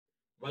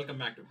Welcome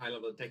back to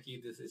HighLevel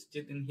Techie. This is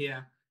Chitin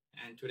here,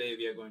 and today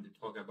we are going to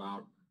talk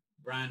about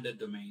branded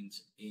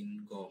domains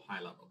in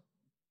GoHighLevel.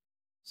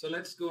 So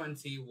let's go and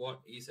see what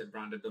is a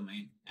branded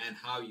domain and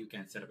how you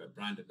can set up a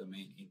branded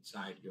domain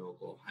inside your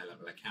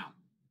GoHighLevel account.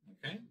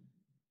 Okay.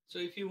 So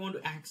if you want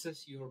to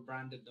access your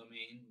branded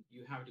domain,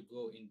 you have to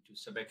go into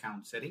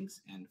subaccount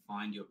settings and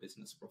find your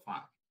business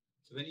profile.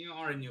 So when you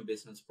are in your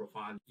business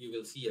profile, you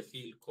will see a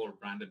field called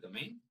branded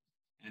domain,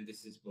 and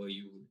this is where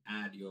you would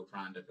add your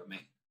branded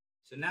domain.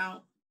 So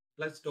now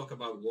let's talk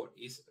about what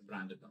is a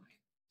branded domain.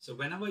 So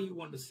whenever you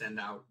want to send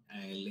out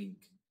a link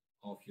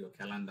of your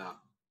calendar,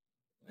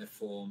 a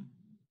form,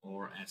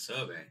 or a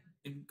survey,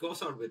 it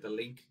goes out with a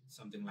link,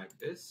 something like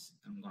this.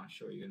 I'm going to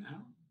show you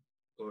now.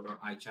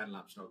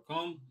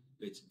 Go.iChatLabs.com,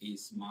 which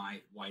is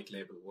my white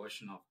label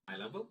version of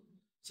HighLevel.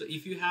 So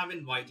if you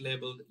haven't white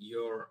labeled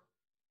your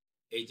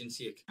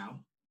agency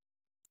account,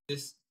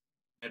 this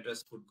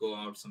address would go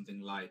out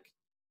something like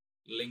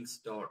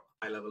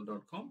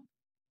links.highlevel.com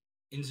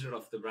instead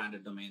of the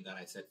branded domain that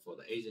I set for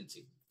the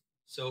agency.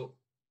 So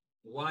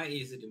why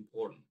is it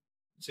important?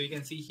 So you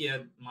can see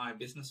here, my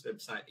business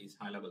website is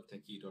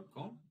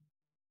highleveltechie.com.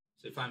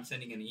 So if I'm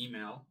sending an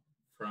email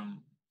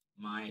from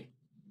my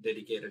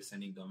dedicated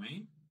sending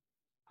domain,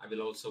 I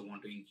will also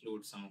want to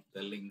include some of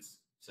the links,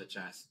 such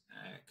as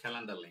a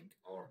calendar link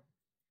or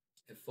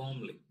a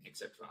form link,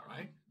 etc.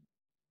 Right?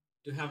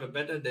 To have a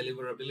better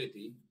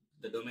deliverability,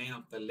 the domain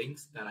of the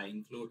links that I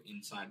include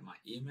inside my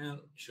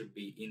email should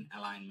be in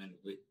alignment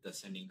with the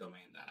sending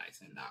domain that I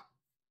send out.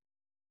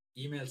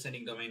 Email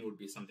sending domain would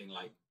be something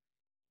like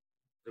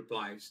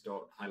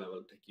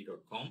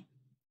replies.highleveltechie.com,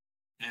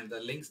 and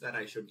the links that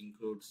I should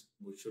include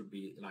should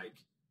be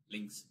like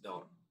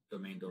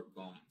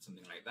links.domain.com,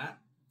 something like that.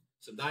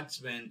 So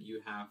that's when you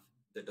have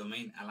the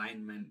domain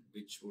alignment,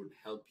 which would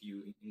help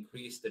you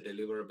increase the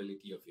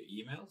deliverability of your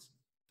emails.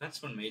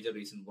 That's one major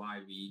reason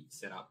why we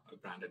set up a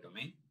branded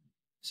domain.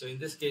 So in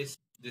this case,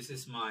 this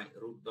is my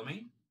root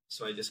domain.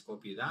 So I just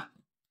copy that,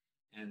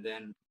 and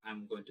then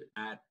I'm going to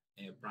add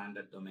a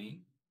branded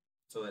domain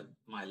so that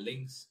my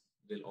links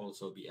will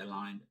also be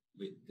aligned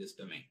with this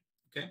domain.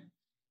 Okay.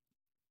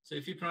 So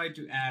if you try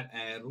to add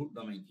a root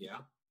domain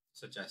here,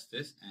 such as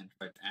this, and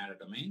try to add a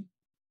domain,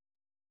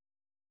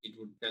 it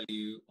would tell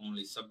you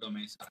only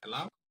subdomains are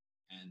allowed,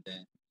 and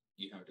then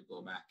you have to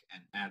go back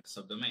and add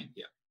subdomain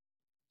here.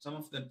 Some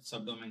of the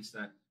subdomains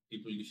that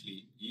people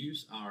usually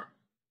use are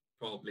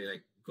probably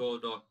like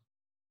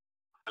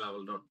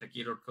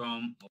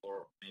go.highlevel.techie.com,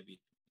 or maybe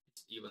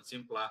it's even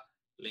simpler,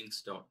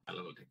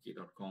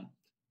 links.highleveltechie.com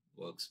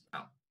works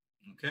well.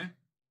 Okay.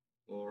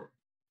 Or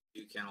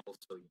you can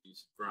also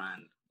use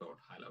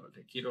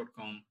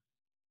brand.highleveltechie.com.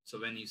 So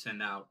when you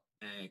send out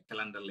a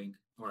calendar link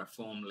or a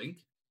form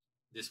link,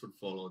 this would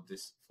follow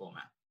this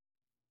format.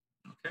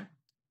 Okay.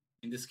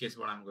 In this case,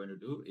 what I'm going to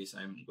do is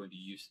I'm going to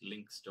use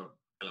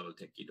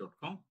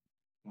links.highleveltechie.com.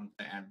 Once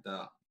I add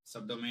the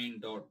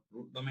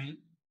subdomain.root domain,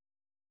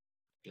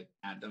 click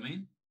add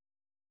domain.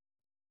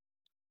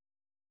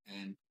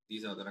 And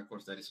these are the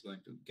records that is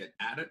going to get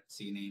added.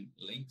 CNAME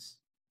links,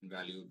 and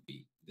value would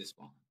be this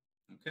one.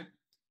 Okay.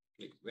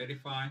 Click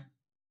verify.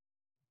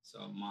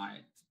 So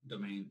my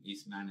domain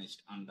is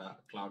managed under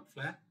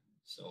Cloudflare.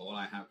 So all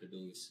I have to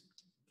do is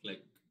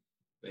click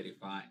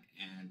verify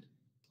and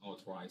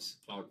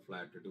authorize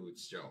Cloudflare to do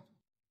its job.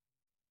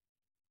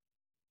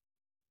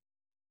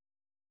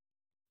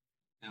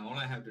 Now all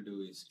I have to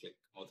do is click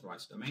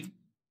authorize domain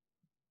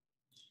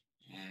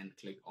and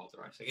click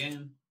authorize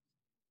again.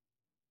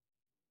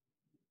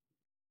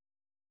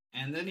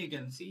 And then you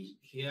can see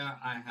here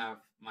I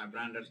have my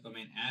branded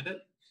domain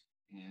added.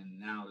 And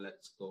now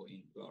let's go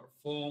into our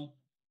form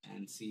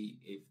and see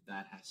if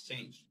that has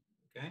changed.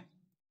 Okay,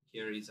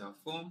 here is our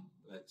form.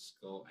 Let's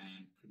go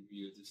and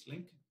preview this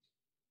link.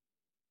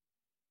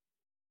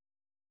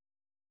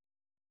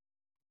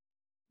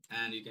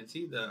 And you can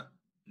see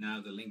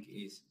now the link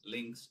is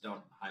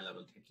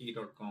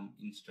links.highleveltechie.com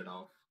instead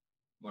of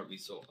what we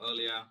saw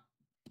earlier.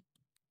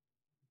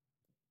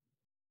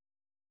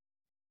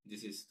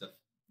 This is the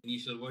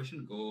initial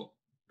version,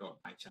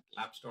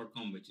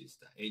 go.iChatLabs.com, which is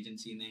the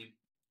agency name.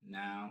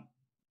 Now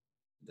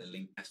the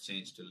link has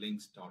changed to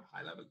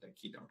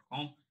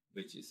links.highleveltechie.com,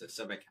 which is a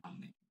subaccount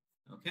name.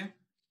 Okay,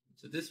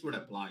 so this would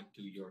apply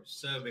to your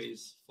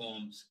surveys,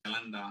 forms,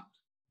 calendar,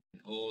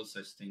 and all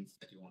such things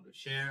that you want to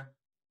share.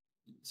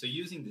 So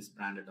using this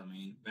branded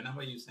domain,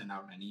 whenever you send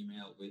out an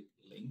email with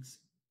links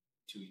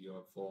to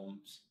your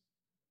forms,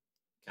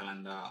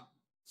 calendar,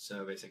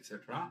 surveys,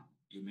 etc.,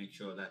 you make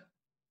sure that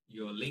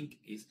your link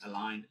is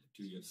aligned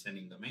to your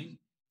sending domain,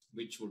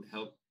 which would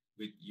help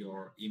with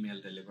your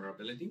email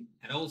deliverability.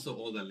 And also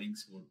all the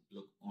links would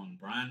look on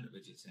brand,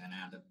 which is an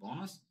added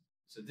bonus.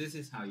 So this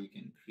is how you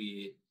can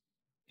create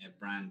a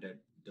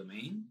branded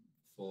domain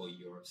for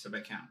your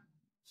subaccount.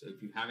 So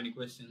if you have any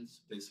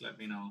questions, please let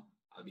me know.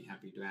 I'll be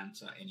happy to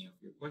answer any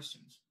of your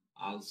questions.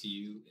 I'll see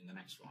you in the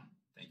next one.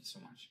 Thank you so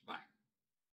much. Bye.